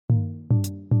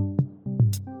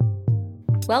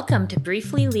Welcome to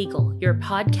Briefly Legal, your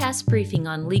podcast briefing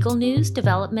on legal news,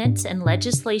 developments, and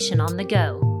legislation on the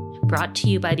go, brought to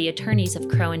you by the attorneys of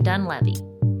Crowe and Dunlevy.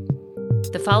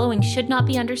 The following should not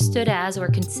be understood as or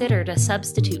considered a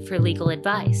substitute for legal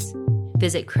advice.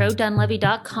 Visit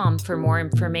crowedunlevy.com for more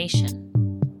information.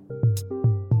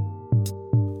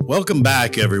 Welcome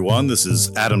back, everyone. This is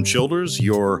Adam Childers,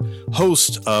 your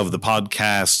host of the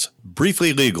podcast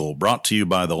Briefly Legal, brought to you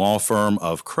by the law firm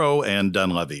of Crowe and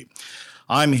Dunlevy.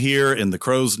 I'm here in the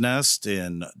Crow's Nest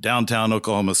in downtown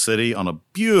Oklahoma City on a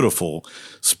beautiful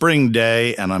spring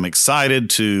day, and I'm excited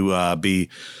to be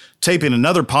taping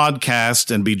another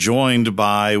podcast and be joined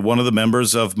by one of the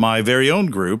members of my very own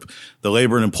group, the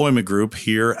Labor and Employment Group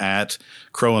here at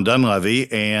Crowe and Dunlevy.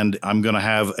 And I'm going to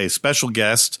have a special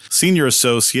guest, Senior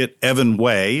Associate Evan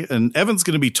Way. And Evan's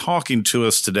going to be talking to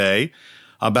us today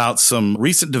about some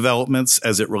recent developments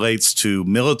as it relates to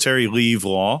military leave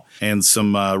law and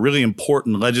some really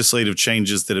important legislative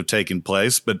changes that have taken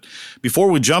place. But before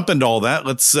we jump into all that,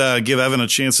 let's give Evan a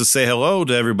chance to say hello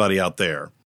to everybody out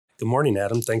there. Good morning,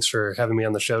 Adam. Thanks for having me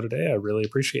on the show today. I really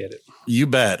appreciate it. You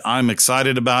bet. I'm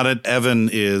excited about it. Evan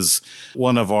is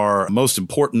one of our most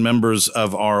important members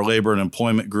of our labor and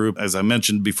employment group. As I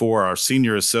mentioned before, our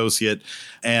senior associate,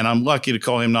 and I'm lucky to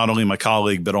call him not only my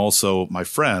colleague, but also my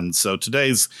friend. So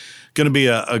today's going to be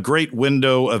a great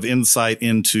window of insight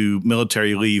into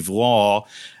military leave law.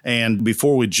 And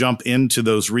before we jump into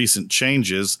those recent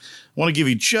changes, I want to give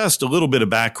you just a little bit of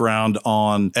background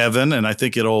on Evan, and I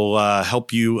think it'll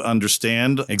help you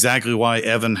understand exactly why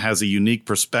Evan has a unique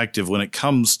perspective when it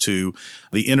comes to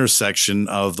the intersection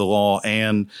of the law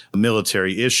and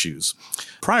military issues.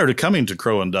 Prior to coming to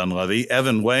Crowe and Dunlevy,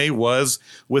 Evan Way was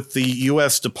with the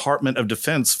U.S. Department of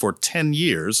Defense for 10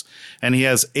 years, and he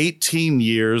has 18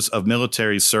 years of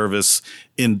military service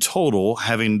in total,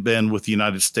 having been with the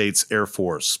United States Air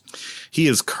Force. He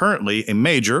is currently a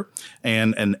major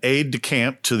and an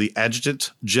aide-de-camp to the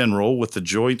Adjutant General with the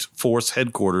Joint Force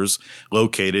Headquarters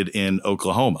located in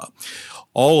Oklahoma.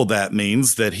 All of that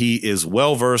means that he is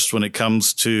well-versed when it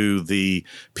comes to the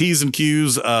P's and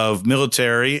Q's of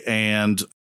military and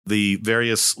the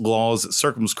various laws that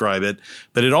circumscribe it,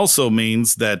 but it also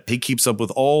means that he keeps up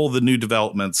with all the new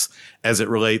developments as it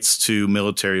relates to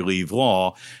military leave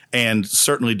law, and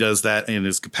certainly does that in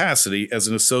his capacity as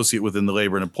an associate within the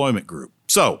Labor and Employment Group.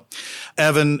 So,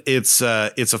 Evan, it's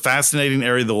a fascinating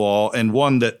area of the law, and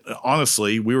one that,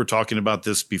 honestly, we were talking about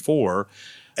this before,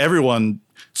 everyone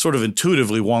sort of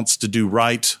intuitively wants to do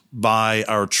right by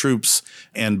our troops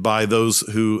and by those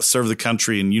who serve the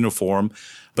country in uniform.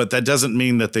 But that doesn't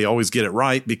mean that they always get it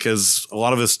right, because a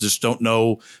lot of us just don't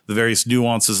know the various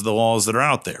nuances of the laws that are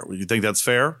out there. Do you think that's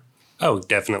fair? Oh,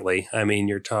 definitely. I mean,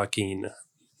 you're talking,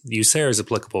 USARA is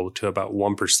applicable to about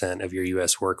 1% of your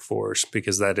U.S. workforce,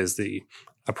 because that is the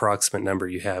approximate number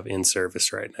you have in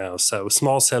service right now. So a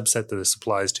small subset that this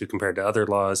applies to compared to other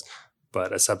laws,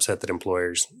 but a subset that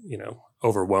employers,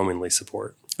 overwhelmingly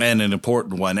support. And an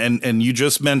important one. And you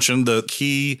just mentioned the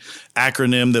key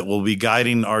acronym that will be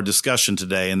guiding our discussion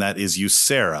today, and that is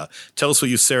USARA. Tell us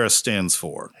what USARA stands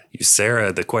for.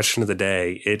 USARA, the question of the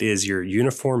day, it is your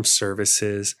Uniformed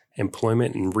Services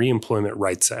Employment and Reemployment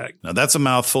Rights Act. Now, that's a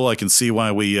mouthful. I can see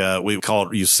why we call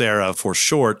it USARA for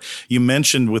short. You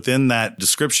mentioned within that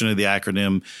description of the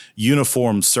acronym,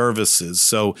 Uniformed Services.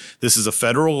 So this is a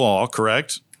federal law,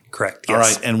 correct? Correct. Yes. All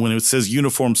right. And when it says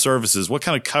uniformed services, what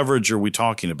kind of coverage are we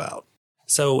talking about?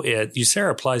 So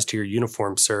USARA applies to your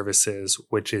uniformed services,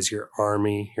 which is your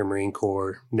Army, your Marine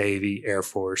Corps, Navy, Air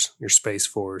Force, your Space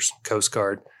Force, Coast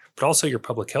Guard, but also your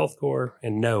Public Health Corps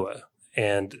and NOAA.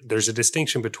 And there's a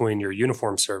distinction between your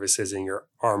uniformed services and your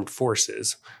armed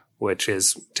forces, which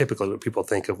is typically what people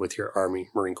think of with your Army,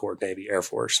 Marine Corps, Navy, Air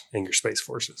Force, and your Space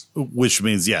Forces. Which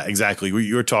means, yeah, exactly.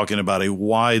 You're talking about a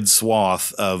wide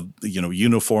swath of,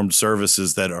 uniformed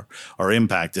services that are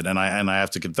impacted. And I have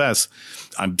to confess,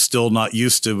 I'm still not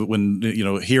used to when,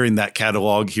 hearing that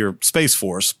catalog here, Space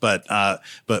Force, but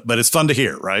it's fun to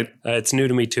hear, right? It's new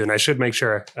to me too. And I should make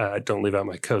sure I don't leave out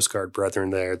my Coast Guard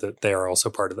brethren there, that they are also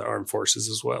part of the armed forces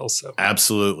as well. So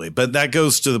absolutely. But that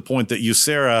goes to the point that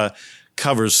USARA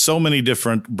covers so many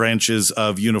different branches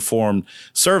of uniformed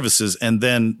services. And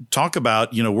then talk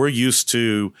about, we're used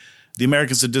to the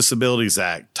Americans with Disabilities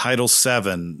Act, Title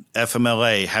VII,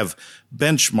 FMLA have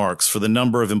benchmarks for the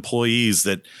number of employees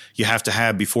that you have to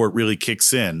have before it really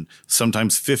kicks in.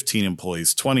 Sometimes 15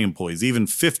 employees, 20 employees, even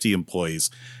 50 employees.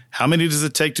 How many does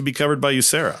it take to be covered by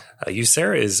USERRA?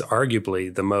 USERRA is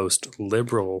arguably the most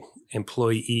liberal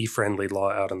employee-friendly law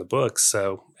out on the books.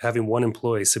 So having one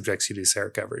employee subjects you to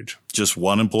USERRA coverage. Just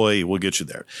one employee will get you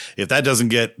there. If that doesn't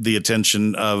get the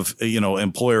attention of,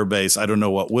 employer base, I don't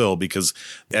know what will, because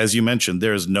as you mentioned,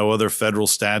 there is no other federal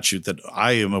statute that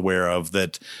I am aware of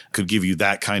that could give you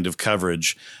that kind of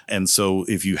coverage. And so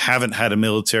if you haven't had a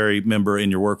military member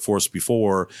in your workforce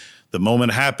before, the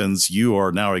moment it happens, you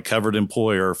are now a covered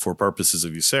employer for purposes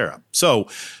of USERRA. So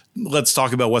let's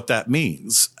talk about what that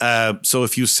means. So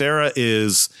if USERRA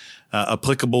is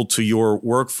applicable to your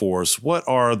workforce, what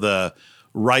are the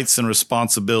rights and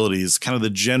responsibilities, kind of the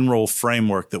general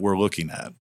framework that we're looking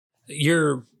at?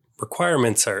 Your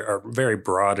requirements are very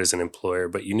broad as an employer,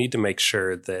 but you need to make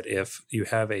sure that if you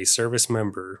have a service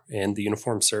member in the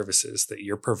uniformed services, that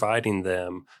you're providing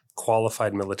them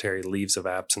qualified military leaves of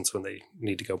absence when they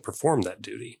need to go perform that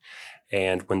duty.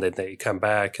 And when they come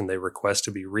back and they request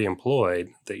to be reemployed,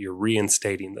 that you're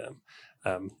reinstating them.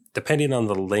 Depending on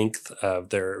the length of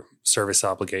their service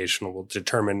obligation will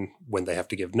determine when they have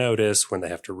to give notice, when they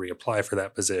have to reapply for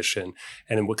that position,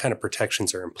 and what kind of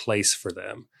protections are in place for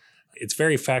them. It's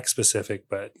very fact specific,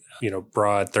 but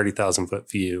broad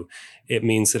 30,000-foot view. It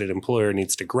means that an employer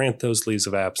needs to grant those leaves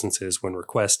of absences when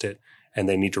requested, and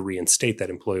they need to reinstate that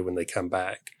employee when they come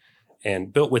back.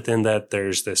 And built within that,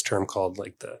 there's this term called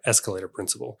the escalator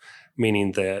principle,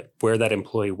 meaning that where that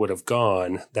employee would have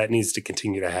gone, that needs to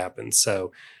continue to happen.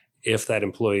 So if that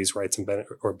employee's rights and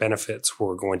benefits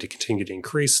were going to continue to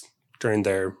increase during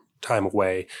their time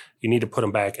away, you need to put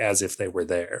them back as if they were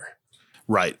there.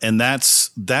 Right. And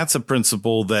that's a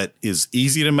principle that is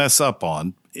easy to mess up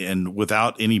on, and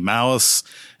without any malice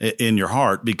in your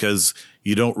heart, because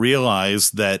you don't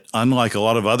realize that unlike a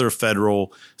lot of other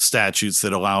federal statutes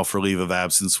that allow for leave of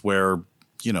absence where,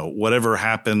 whatever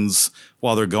happens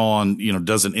while they're gone,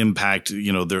 doesn't impact,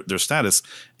 their status,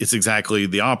 it's exactly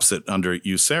the opposite under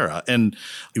USERRA. And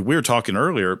we were talking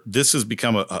earlier, this has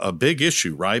become a big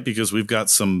issue, right? Because we've got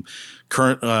some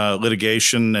current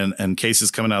litigation and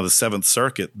cases coming out of the Seventh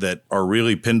Circuit that are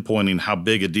really pinpointing how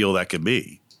big a deal that could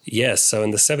be. Yes. So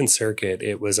in the Seventh Circuit,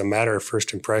 it was a matter of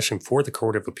first impression for the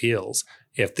Court of Appeals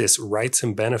if this rights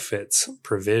and benefits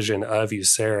provision of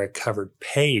USERRA covered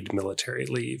paid military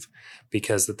leave,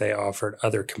 because that they offered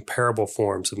other comparable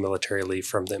forms of military leave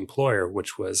from the employer,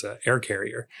 which was an air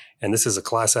carrier. And this is a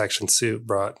class action suit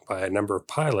brought by a number of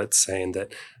pilots saying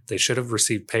that they should have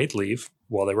received paid leave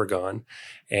while they were gone,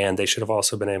 and they should have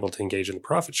also been able to engage in the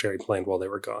profit sharing plan while they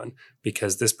were gone,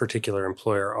 because this particular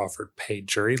employer offered paid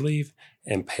jury leave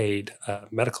and paid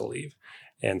medical leave.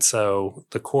 And so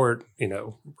the court,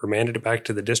 remanded it back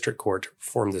to the district court to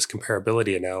perform this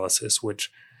comparability analysis,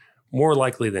 which more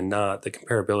likely than not, the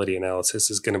comparability analysis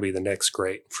is going to be the next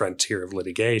great frontier of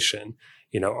litigation.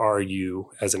 Are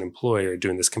you, as an employer,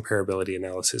 doing this comparability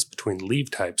analysis between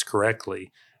leave types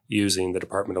correctly using the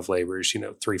Department of Labor's,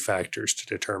 3 factors to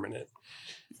determine it?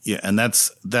 Yeah, and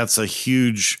that's a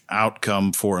huge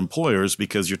outcome for employers,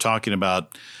 because you're talking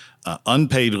about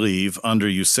unpaid leave under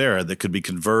USERRA that could be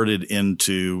converted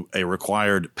into a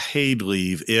required paid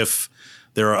leave if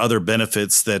there are other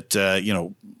benefits that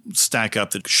stack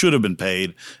up that should have been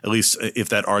paid, at least if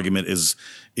that argument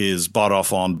is bought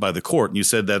off on by the court. And you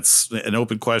said that's an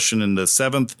open question in the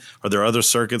Seventh. Are there other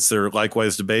circuits that are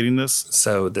likewise debating this?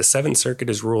 So the Seventh Circuit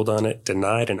has ruled on it,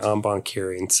 denied an en banc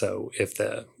hearing. So if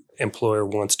the employer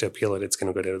wants to appeal it, it's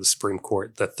going to go to the Supreme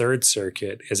Court. The Third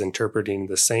Circuit is interpreting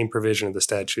the same provision of the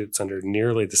statutes under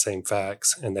nearly the same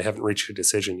facts, and they haven't reached a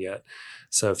decision yet.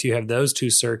 So if you have those 2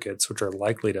 circuits, which are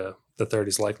the third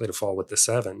is likely to fall with the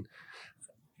 7,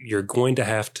 you're going to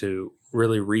have to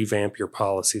really revamp your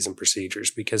policies and procedures,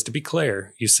 because to be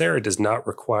clear, USERRA does not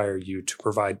require you to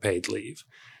provide paid leave.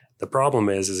 The problem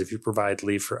is if you provide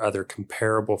leave for other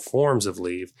comparable forms of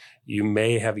leave, you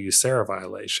may have a USERRA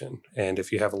violation. And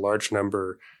if you have a large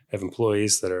number of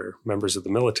employees that are members of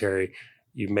the military,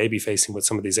 you may be facing what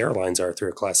some of these airlines are through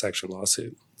a class action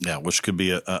lawsuit. Yeah, which could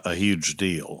be a huge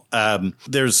deal.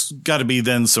 There's got to be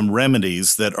then some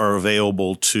remedies that are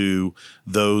available to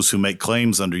those who make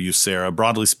claims under USERRA.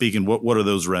 Broadly speaking, what are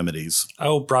those remedies?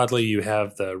 Broadly, you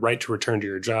have the right to return to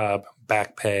your job,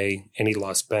 back pay, any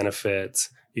lost benefits.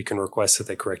 You can request that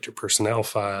they correct your personnel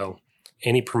file.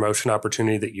 Any promotion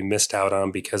opportunity that you missed out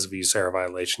on because of a USERRA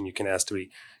violation, you can ask to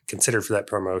be considered for that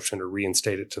promotion or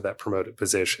reinstated to that promoted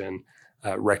position.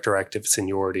 Retroactive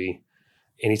seniority,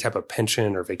 any type of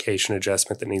pension or vacation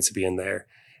adjustment that needs to be in there.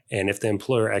 And if the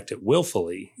employer acted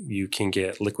willfully, you can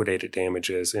get liquidated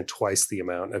damages and twice the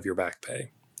amount of your back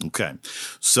pay. Okay,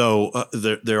 so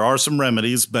there are some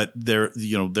remedies, but there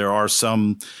are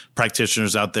some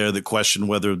practitioners out there that question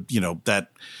whether that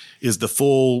is the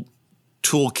full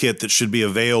toolkit that should be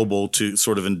available to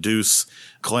sort of induce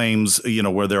claims,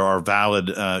 where there are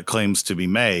valid claims to be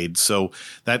made. So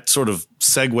that sort of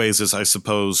segues us, I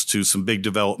suppose, to some big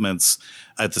developments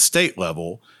at the state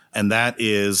level, and that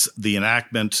is the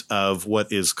enactment of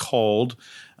what is called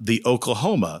the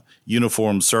Oklahoma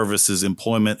Uniformed Services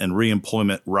Employment and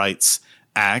Reemployment Rights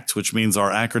Act, which means our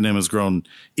acronym has grown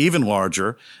even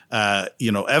larger.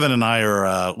 Evan and I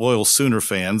are loyal Sooner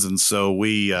fans, and so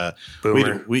we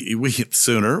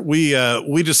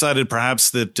decided perhaps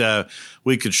that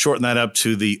we could shorten that up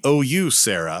to the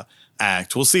OU-SARA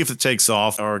Act. We'll see if it takes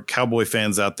off. Our Cowboy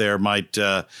fans out there might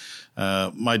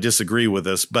disagree with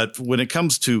us, but when it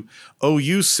comes to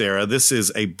OU-SARA, this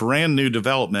is a brand new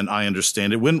development. I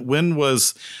understand it. When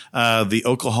was the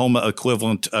Oklahoma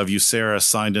equivalent of USERA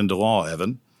signed into law,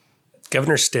 Evan?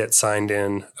 Governor Stitt signed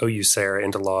in OU-SARA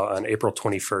into law on April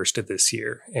 21st of this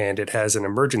year, and it has an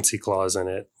emergency clause in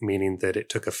it, meaning that it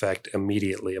took effect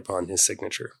immediately upon his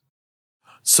signature.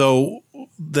 So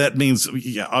that means,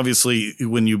 obviously,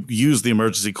 when you use the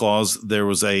emergency clause, there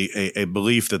was a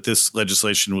belief that this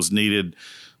legislation was needed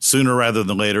sooner rather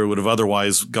than later. It would have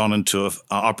otherwise gone into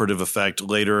operative effect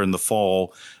later in the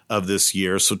fall of this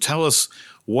year. So tell us,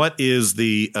 what is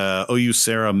the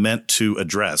OU-SARA meant to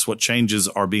address? What changes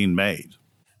are being made?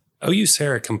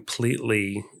 OU-SARA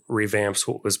completely revamps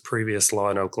what was previous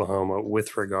law in Oklahoma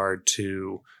with regard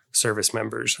to service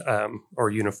members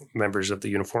or members of the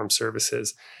uniformed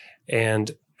services.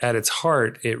 And at its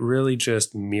heart, it really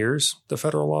just mirrors the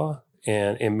federal law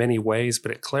and in many ways,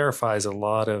 but it clarifies a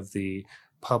lot of the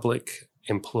public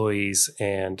employees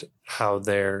and how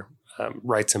their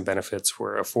rights and benefits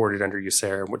were afforded under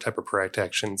USERA and what type of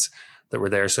protections that were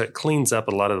there. So it cleans up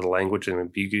a lot of the language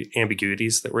and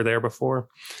ambiguities that were there before.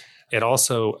 It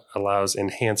also allows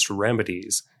enhanced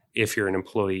remedies if you're an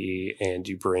employee and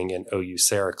you bring an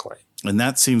OU-SARA claim. And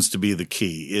that seems to be the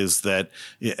key, is that,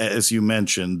 as you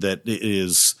mentioned, that it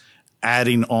is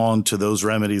adding on to those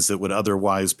remedies that would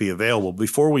otherwise be available.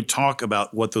 Before we talk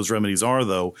about what those remedies are,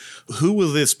 though, who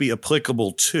will this be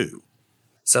applicable to?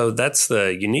 So that's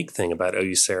the unique thing about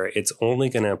OU-SARA. It's only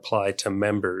going to apply to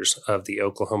members of the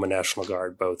Oklahoma National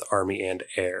Guard, both Army and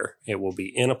Air. It will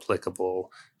be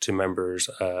inapplicable to members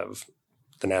of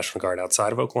the National Guard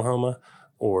outside of Oklahoma,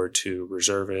 or to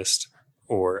reservists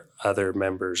or other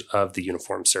members of the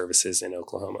uniformed services in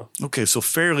Oklahoma. Okay, so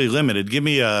fairly limited. Give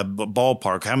me a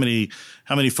ballpark. How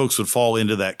many folks would fall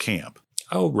into that camp?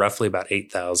 Oh, roughly about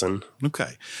 8,000.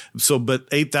 Okay. So, but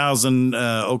 8,000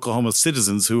 Oklahoma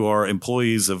citizens who are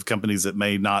employees of companies that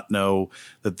may not know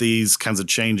that these kinds of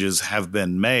changes have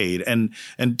been made. And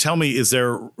tell me,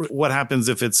 what happens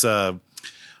if it's a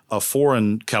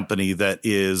foreign company that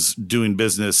is doing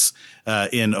business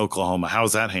in Oklahoma? How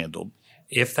is that handled?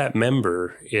 If that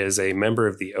member is a member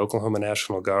of the Oklahoma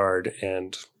National Guard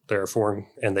and they're foreign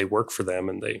and they work for them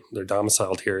and they're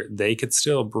domiciled here, they could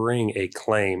still bring a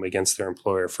claim against their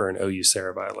employer for an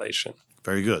OU-SARA violation.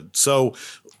 Very good. So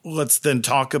let's then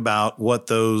talk about what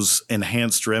those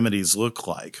enhanced remedies look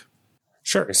like.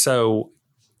 Sure. So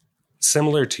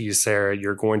similar to USERA,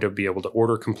 you're going to be able to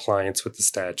order compliance with the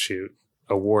statute,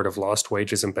 award of lost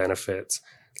wages and benefits,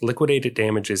 liquidated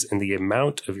damages in the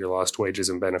amount of your lost wages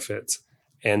and benefits.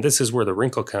 And this is where the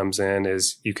wrinkle comes in,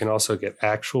 is you can also get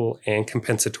actual and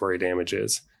compensatory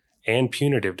damages and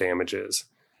punitive damages.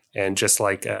 And just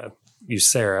like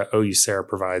USERA, OU-SARA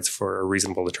provides for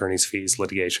reasonable attorney's fees,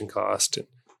 litigation cost,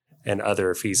 and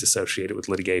other fees associated with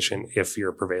litigation if you're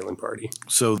a prevailing party.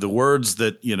 So the words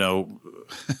that,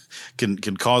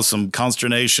 can cause some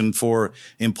consternation for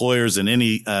employers in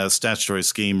any statutory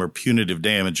scheme are punitive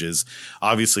damages.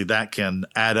 Obviously, that can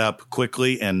add up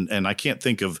quickly, and I can't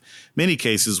think of many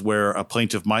cases where a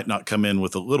plaintiff might not come in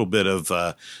with a little bit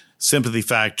of sympathy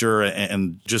factor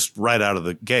and just right out of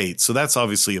the gate. So that's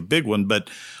obviously a big one, but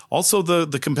also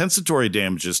the compensatory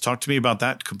damages. Talk to me about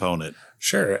that component.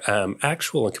 Sure.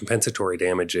 Actual and compensatory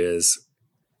damages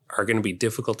are going to be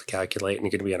difficult to calculate and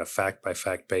you're going to be on a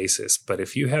fact-by-fact basis. But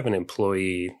if you have an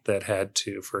employee that had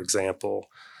to, for example,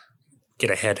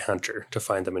 get a headhunter to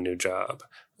find them a new job,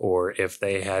 or if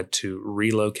they had to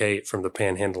relocate from the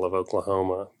panhandle of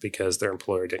Oklahoma because their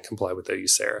employer didn't comply with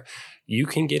OU-SARA, you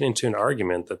can get into an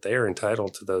argument that they are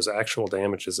entitled to those actual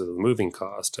damages of the moving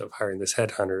cost of hiring this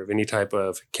headhunter, of any type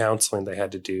of counseling they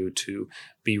had to do to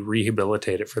be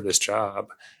rehabilitated for this job.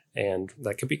 And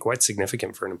that could be quite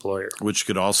significant for an employer. Which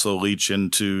could also leach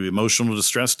into emotional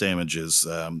distress damages,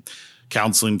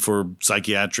 counseling for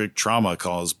psychiatric trauma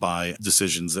caused by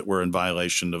decisions that were in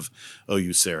violation of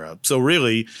USERRA. So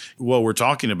really, what we're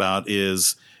talking about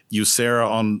is USERRA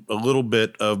on a little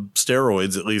bit of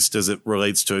steroids, at least as it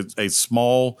relates to a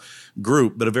small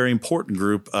group, but a very important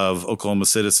group of Oklahoma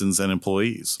citizens and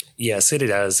employees. Yes, it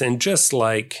does. And just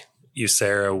like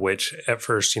USERRA, which at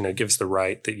first, gives the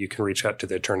right that you can reach out to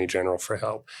the Attorney General for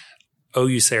help,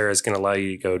 OUSERRA is going to allow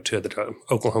you to go to the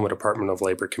Oklahoma Department of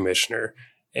Labor Commissioner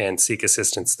and seek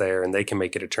assistance there, and they can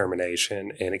make a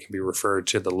determination, and it can be referred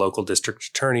to the local district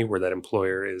attorney where that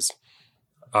employer is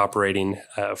operating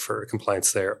for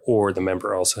compliance there, or the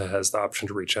member also has the option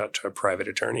to reach out to a private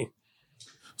attorney.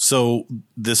 So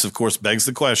this, of course, begs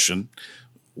the question,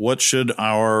 what should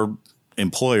our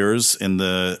employers in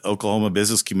the Oklahoma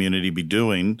business community be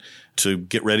doing to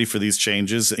get ready for these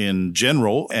changes in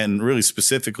general and really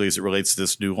specifically as it relates to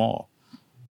this new law?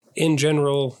 In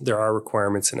general, there are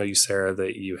requirements in OUSERRA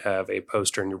that you have a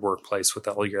poster in your workplace with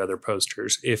all your other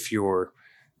posters if you're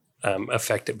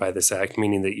affected by this act,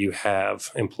 meaning that you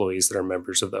have employees that are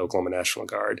members of the Oklahoma National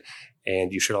Guard,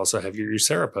 and you should also have your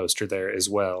USERRA poster there as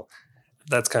well.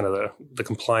 That's kind of the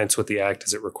compliance with the act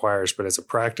as it requires, but as a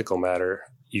practical matter,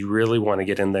 you really want to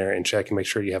get in there and check and make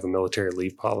sure you have a military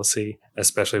leave policy,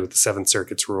 especially with the 7th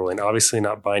Circuit's ruling. Obviously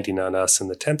not binding on us in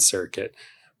the 10th Circuit,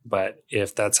 but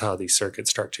if that's how these circuits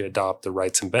start to adopt the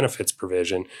rights and benefits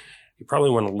provision, you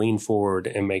probably want to lean forward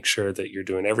and make sure that you're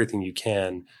doing everything you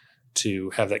can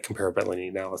to have that comparability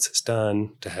analysis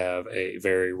done, to have a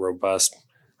very robust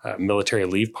military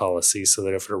leave policy so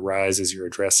that if it arises, you're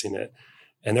addressing it.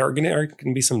 And there are going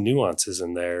to be some nuances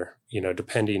in there,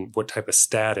 depending what type of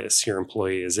status your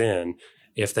employee is in,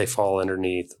 if they fall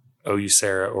underneath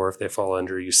OUSERRA or if they fall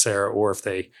under USERRA or if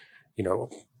they,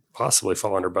 possibly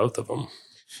fall under both of them.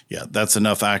 Yeah, that's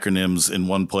enough acronyms in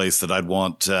one place that I'd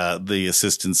want the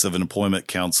assistance of an employment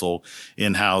counsel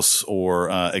in-house or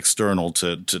external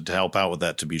to help out with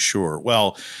that, to be sure.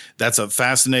 Well, that's a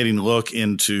fascinating look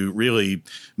into really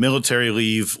military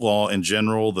leave law in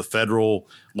general, the federal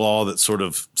law that sort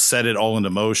of set it all into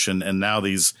motion, and now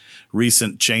these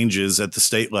recent changes at the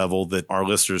state level that our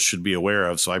listeners should be aware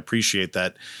of. So I appreciate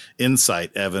that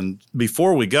insight, Evan.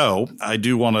 Before we go, I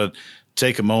do want to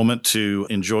take a moment to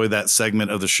enjoy that segment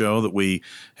of the show that we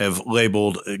have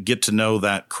labeled Get to Know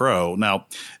That Crow. Now,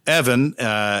 Evan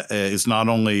is not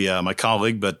only my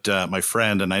colleague, but my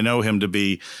friend, and I know him to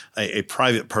be a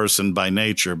private person by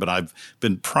nature, but I've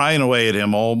been prying away at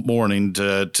him all morning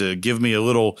to give me a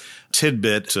little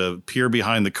tidbit to peer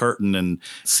behind the curtain and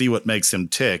see what makes him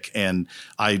tick. And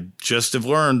I just have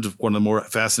learned one of the more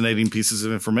fascinating pieces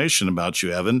of information about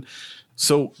you, Evan.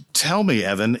 So tell me,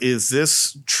 Evan, is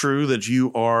this true that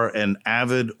you are an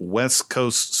avid West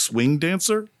Coast swing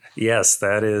dancer? Yes,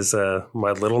 that is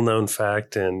my little known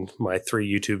fact in my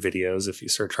 3 YouTube videos. If you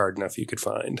search hard enough, you could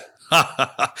find.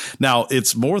 Now,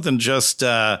 it's more than just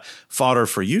fodder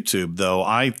for YouTube, though.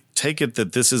 I take it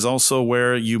that this is also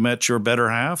where you met your better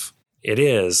half? It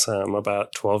is.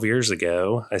 About 12 years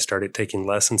ago, I started taking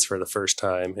lessons for the first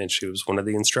time, and she was one of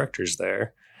the instructors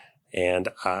there. And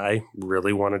I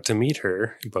really wanted to meet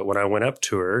her. But when I went up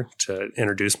to her to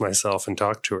introduce myself and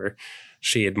talk to her,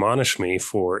 she admonished me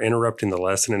for interrupting the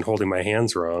lesson and holding my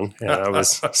hands wrong. And I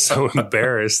was so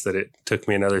embarrassed that it took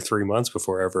me another 3 months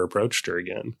before I ever approached her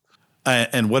again.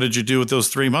 And what did you do with those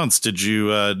 3 months? Did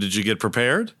you get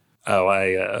prepared? Oh,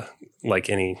 I like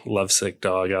any lovesick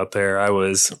dog out there, I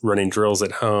was running drills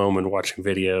at home and watching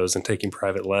videos and taking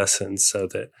private lessons so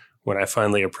that when I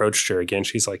finally approached her again,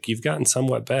 she's like, "You've gotten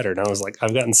somewhat better." And I was like,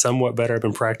 "I've gotten somewhat better. I've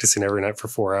been practicing every night for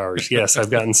 4 hours." Yes, I've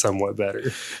gotten somewhat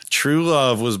better. True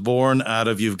love was born out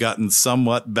of "you've gotten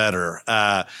somewhat better."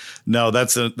 No,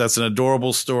 that's an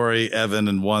adorable story, Evan,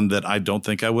 and one that I don't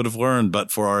think I would have learned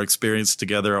but for our experience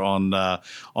together on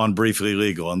Briefly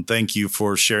Legal. And thank you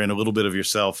for sharing a little bit of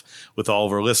yourself with all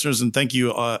of our listeners. And thank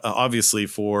you, obviously,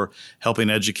 for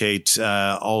helping educate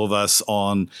all of us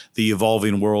on the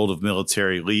evolving world of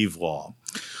military leave law.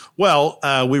 Well,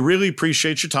 we really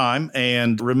appreciate your time.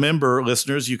 And remember,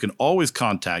 listeners, you can always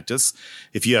contact us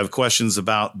if you have questions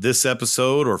about this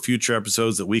episode or future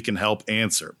episodes that we can help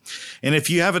answer. And if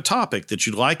you have a topic that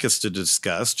you'd like us to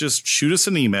discuss, just shoot us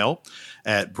an email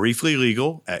at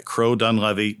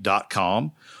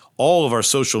brieflylegal@crowdunlevy.com. All of our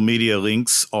social media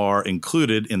links are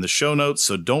included in the show notes,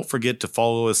 so don't forget to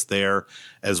follow us there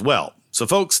as well. So,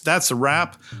 folks, that's a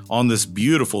wrap on this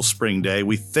beautiful spring day.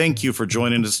 We thank you for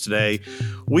joining us today.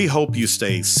 We hope you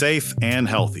stay safe and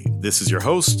healthy. This is your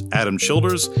host, Adam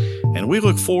Childers, and we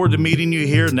look forward to meeting you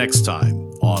here next time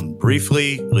on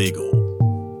Briefly Legal.